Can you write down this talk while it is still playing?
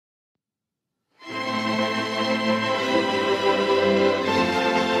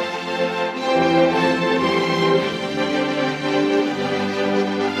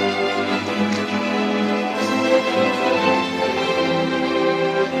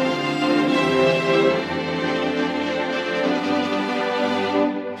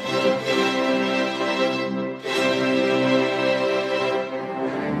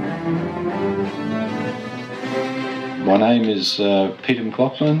name is Peter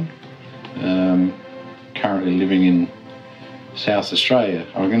McLachlan, currently living in South Australia.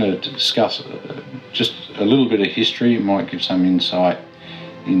 I'm going to discuss just a little bit of history. It might give some insight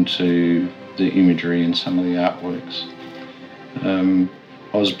into the imagery and some of the artworks.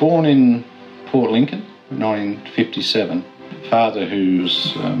 I was born in Port Lincoln in 1957. Father who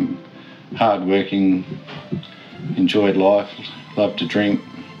was hard-working, enjoyed life, loved to drink,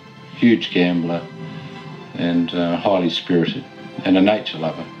 huge gambler, and highly spirited, and a nature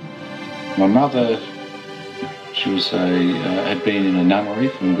lover. My mother, she was had been in a nunnery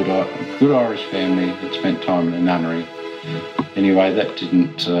from a good Irish family, had spent time in a nunnery. Anyway, that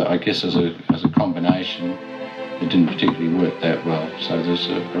didn't, I guess as a combination, it didn't particularly work that well. So there's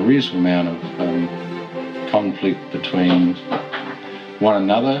a reasonable amount of conflict between one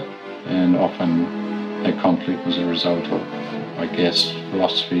another, and often that conflict was a result of, I guess,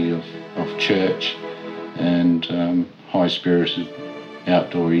 philosophy of church and high-spirited,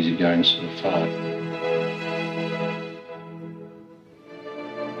 outdoor, easygoing sort of fellow.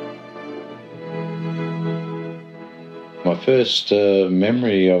 My first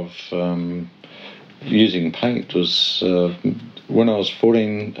memory of using paint was when I was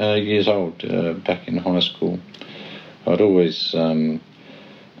 14 years old, back in high school. I'd always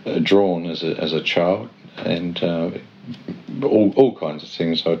drawn as a child, and all kinds of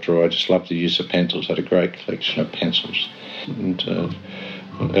things I draw. I just loved the use of pencils. I had a great collection of pencils, and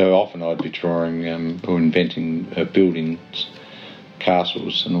often I'd be drawing or inventing buildings,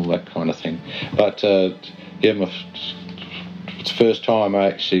 castles, and all that kind of thing. But yeah, it's the first time I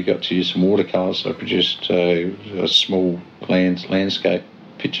actually got to use some watercolours. I produced a small landscape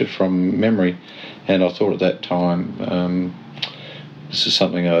picture from memory, and I thought at that time this is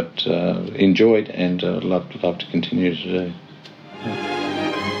something I'd enjoyed and love to continue to do.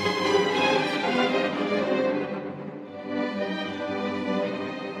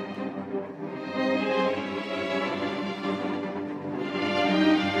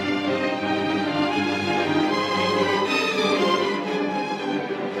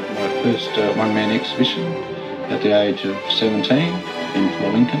 First one-man exhibition at the age of 17 in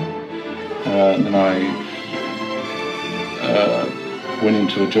Port Lincoln. Then I went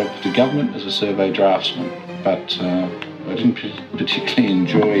into a job for the government as a survey draftsman, but I didn't particularly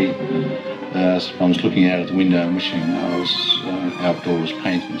enjoy sometimes looking out of the window and wishing I was outdoors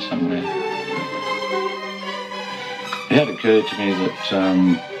painting somewhere. It had occurred to me that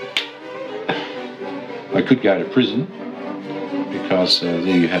I could go to prison, because there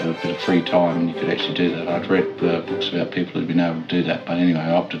you had a bit of free time and you could actually do that. I'd read books about people who'd been able to do that, but anyway,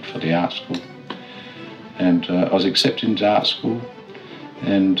 I opted for the art school. And I was accepted into art school,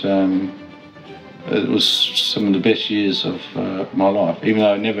 and it was some of the best years of my life, even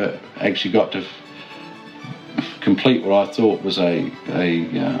though I never actually got to complete what I thought was a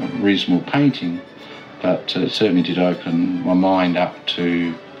reasonable painting, but it certainly did open my mind up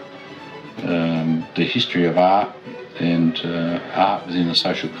to the history of art, and art within a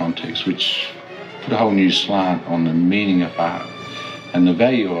social context, which put a whole new slant on the meaning of art and the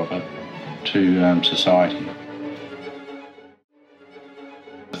value of it to society.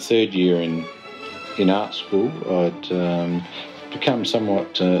 The third year in art school, I'd become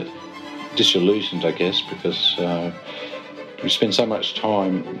somewhat disillusioned, I guess, because we spend so much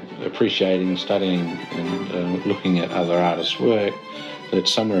time appreciating, studying and looking at other artists' work that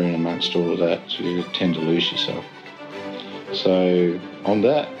somewhere in amongst all of that you tend to lose yourself. So on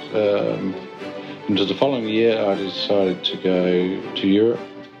that, into the following year, I decided to go to Europe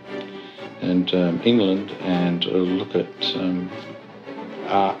and England and look at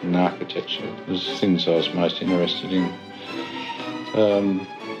art and architecture. Those are things I was most interested in.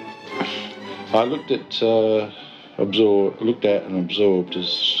 I looked at and absorbed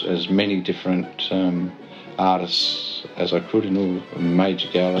as many different artists as I could in all major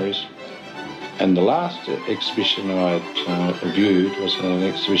galleries. And the last exhibition I'd viewed was an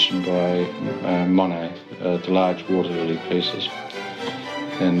exhibition by Monet, the large water lily pieces.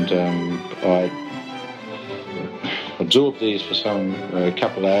 And I absorbed these for a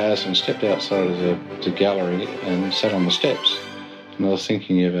couple of hours and stepped outside of the gallery and sat on the steps. And I was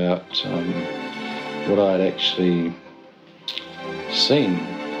thinking about what I'd actually seen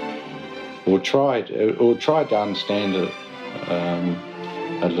or tried to understand it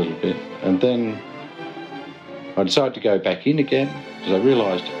a little bit. And then I decided to go back in again because I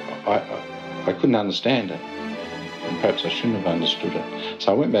realised I couldn't understand it, and perhaps I shouldn't have understood it.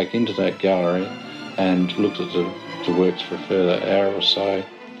 So I went back into that gallery and looked at the works for a further hour or so,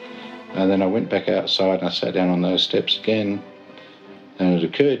 and then I went back outside and I sat down on those steps again, and it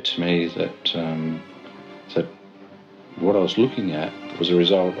occurred to me that what I was looking at was a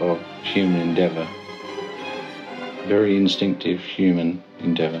result of human endeavour, very instinctive human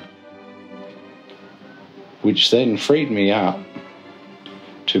endeavour, which then freed me up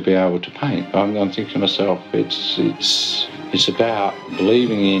to be able to paint. I'm thinking to myself, it's about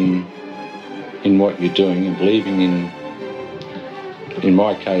believing in what you're doing and believing in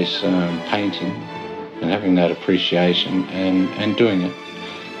my case, painting, and having that appreciation and doing it.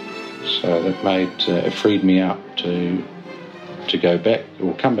 So that it freed me up to go back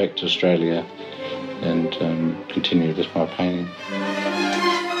or come back to Australia and continue with my painting.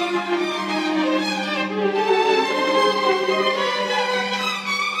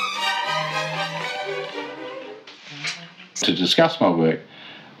 To discuss my work,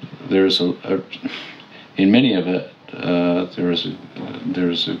 there is in many of it there is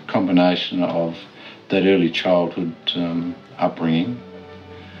a combination of that early childhood upbringing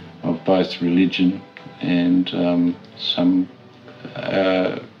of both religion and some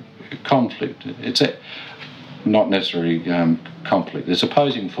conflict. It's not necessarily conflict. There's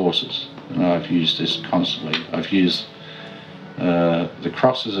opposing forces, and I've used this constantly. I've used the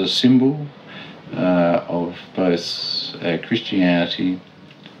cross as a symbol of both Christianity,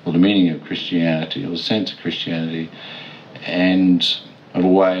 or the meaning of Christianity, or the sense of Christianity, and of a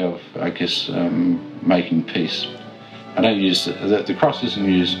way of, I guess, making peace. I don't use the cross isn't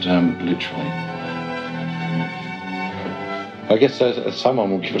used literally. I guess someone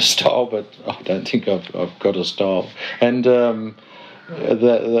will give it a style, but I don't think I've got a style, and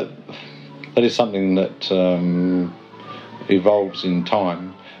that is something that evolves in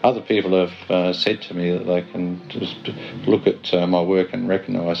time. Other people have said to me that they can just look at my work and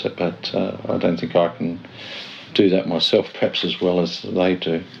recognise it, but I don't think I can do that myself perhaps as well as they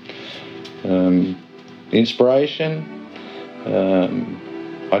do. Inspiration,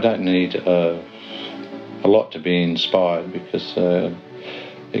 I don't need a lot to be inspired, because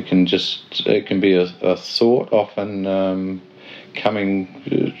it can be a thought often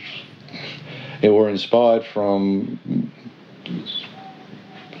coming or inspired from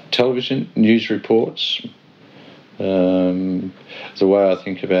television, news reports, the way I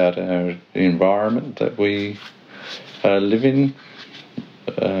think about our environment that we live in,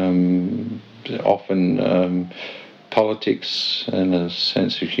 often politics and a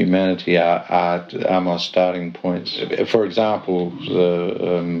sense of humanity are my starting points. For example,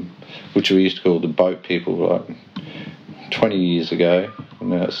 which we used to call the boat people, like 20 years ago,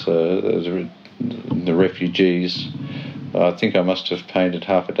 and now it's the refugees. I think I must have painted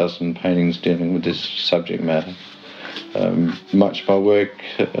half a dozen paintings dealing with this subject matter. Much of my work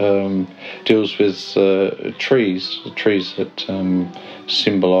deals with trees that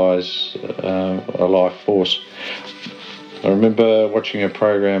symbolise a life force. I remember watching a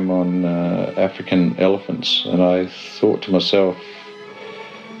program on African elephants, and I thought to myself,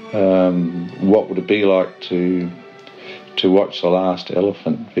 what would it be like to watch the last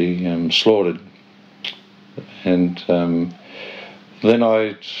elephant be slaughtered? And then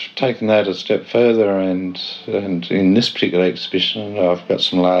I'd taken that a step further, and in this particular exhibition I've got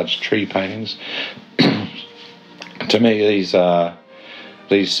some large tree paintings. To me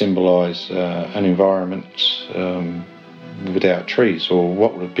these symbolise an environment without trees, or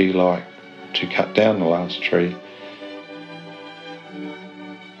what would it be like to cut down the last tree.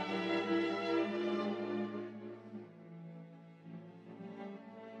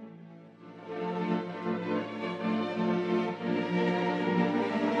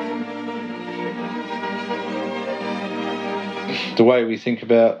 The way we think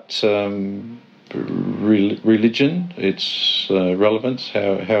about religion, its relevance,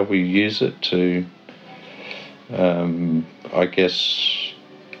 how we use it to, I guess,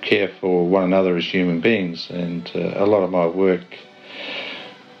 care for one another as human beings. And a lot of my work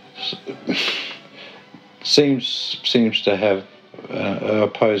seems to have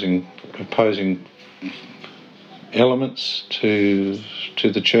opposing elements to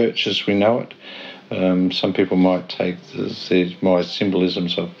the church as we know it. Some people might take my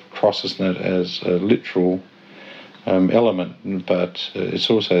symbolisms of crosses as a literal element, but it's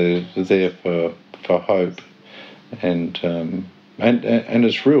also there for hope, and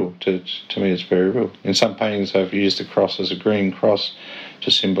it's real. To me, it's very real. In some paintings, I've used the cross as a green cross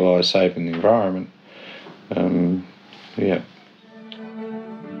to symbolise saving the environment. Yeah.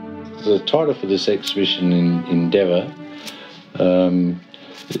 The title for this exhibition in Endeavour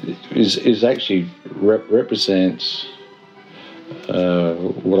is actually represents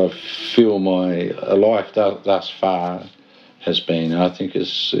what I feel my life thus far has been. I think it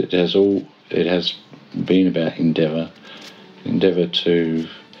has been about endeavour to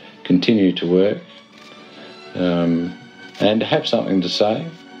continue to work, and have something to say,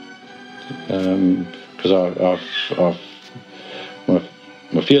 because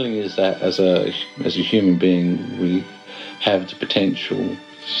my feeling is that as a human being, we have the potential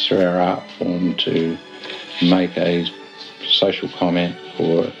through our art form to make a social comment,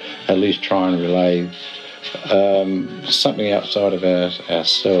 or at least try and relay something outside of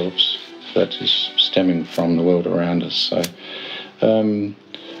ourselves that is stemming from the world around us. So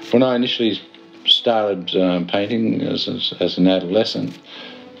when I initially started painting as an adolescent,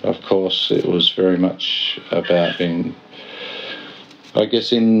 of course it was very much about being, I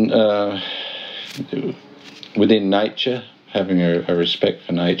guess, within nature, having a respect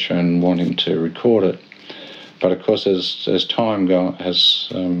for nature and wanting to record it. But of course, as time has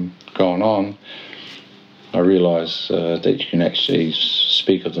gone on, I realise that you can actually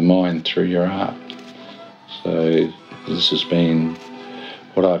speak of the mind through your art. So this has been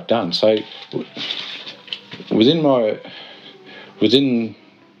what I've done. So within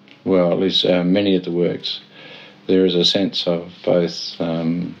well, at least many of the works, there is a sense of both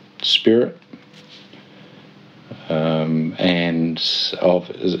spirit and of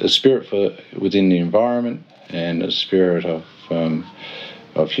a spirit for within the environment, and a spirit of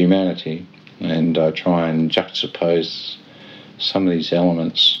humanity, and I try and juxtapose some of these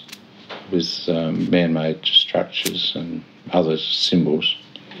elements with man-made structures and other symbols.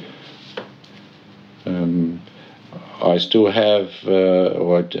 I still have,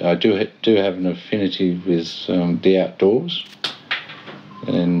 or I do have an affinity with the outdoors,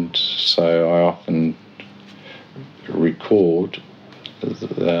 and so I often record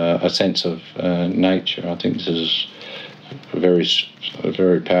a sense of nature. I think this is a very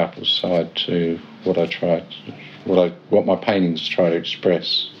powerful side to what my paintings try to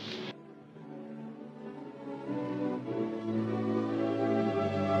express.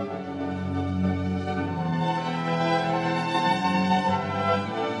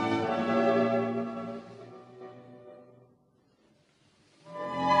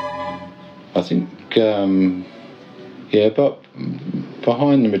 I think, yeah, but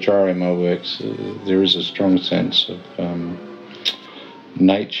behind the majority of my works, there is a strong sense of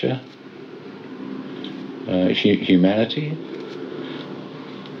nature, humanity.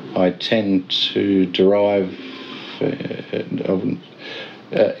 I tend to derive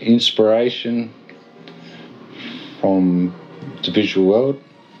inspiration from the visual world.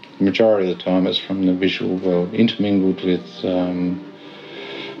 The majority of the time it's from the visual world, intermingled with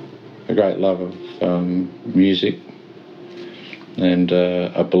a great love of music, and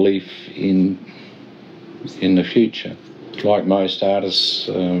a belief in the future. Like most artists,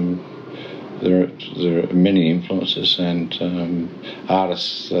 there are many influences and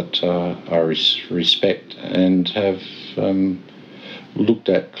artists that I respect and have looked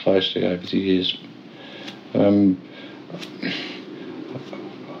at closely over the years.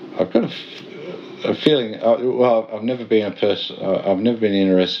 I've got a feeling. Well, I've never been a person. I've never been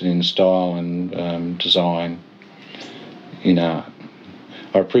interested in style and design in art.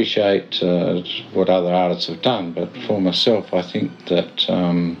 I appreciate what other artists have done, but for myself, I think that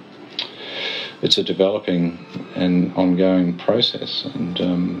it's a developing and ongoing process. And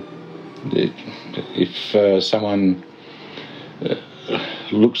if someone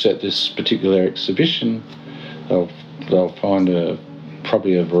looks at this particular exhibition, they'll find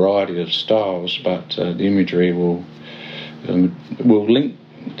probably a variety of styles, but the imagery will link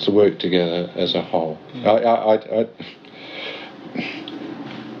the work together as a whole.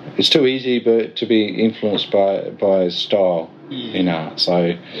 It's too easy to be influenced by style in art,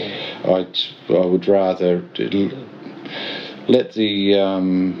 so I would rather let the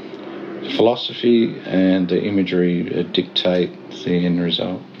philosophy and the imagery dictate the end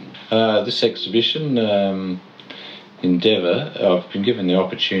result. This exhibition, Endeavour, I've been given the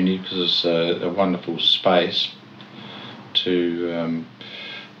opportunity, because it's a wonderful space, to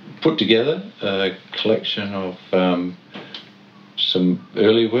put together a collection of some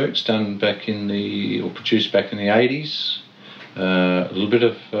early works done produced back in the 80s, a little bit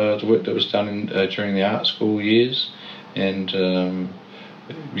of the work that was done during the art school years, and a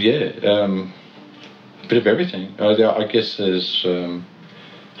bit of everything. I guess there's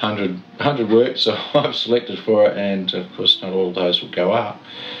 100 works I've selected for it, and of course not all of those will go up,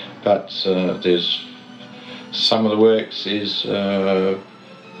 but there's some of the works is a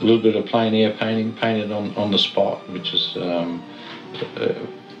little bit of plein air painting, painted on the spot, which is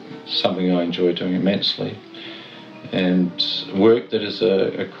something I enjoy doing immensely, and work that is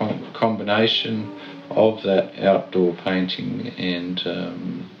a combination of that outdoor painting and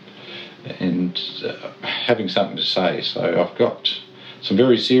having something to say. So I've got some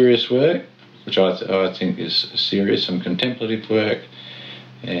very serious work, which I think is serious, some contemplative work,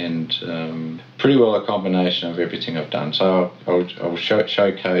 and pretty well a combination of everything I've done. So I'll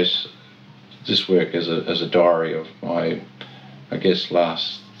showcase this work as a diary of my, I guess,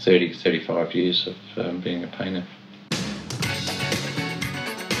 last 35 years of being a painter.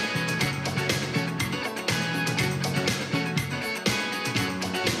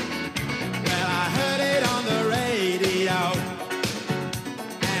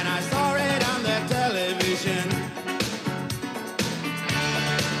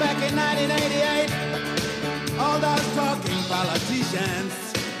 Back in 1988, all those talking politicians,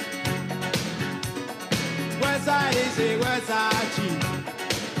 West side easy, West side cheap,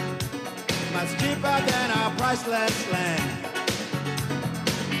 much cheaper than our priceless land.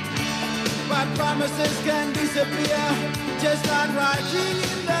 But promises can disappear, just like writing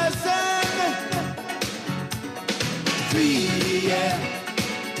in the sand. 3D, yeah,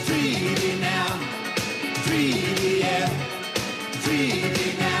 3D now, 3D, yeah,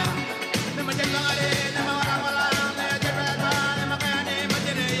 3D now.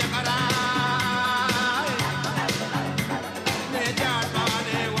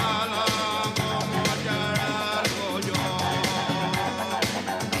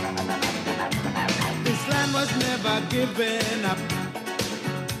 This land was never given up.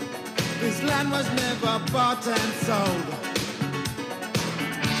 This land was never bought and sold.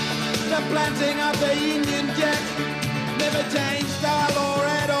 The planting of the Union Jack never changed our law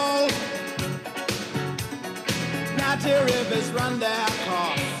at all. Now the rivers run their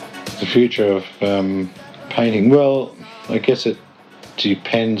course. The future of painting, well, I guess it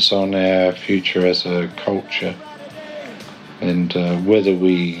depends on our future as a culture, and whether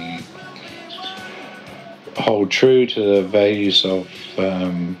we hold true to the values of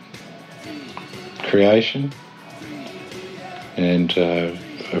creation and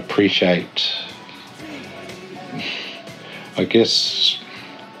appreciate, I guess,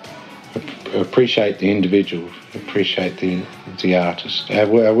 appreciate the individual, appreciate the artist. Our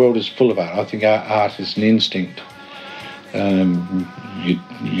world is full of art. I think art is an instinct.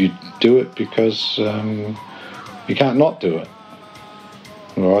 You do it because you can't not do it.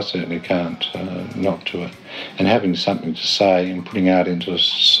 Well, I certainly can't not do it. And having something to say and putting art into a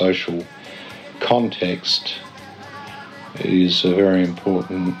social context is a very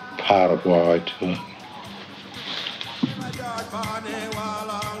important part of why I do it.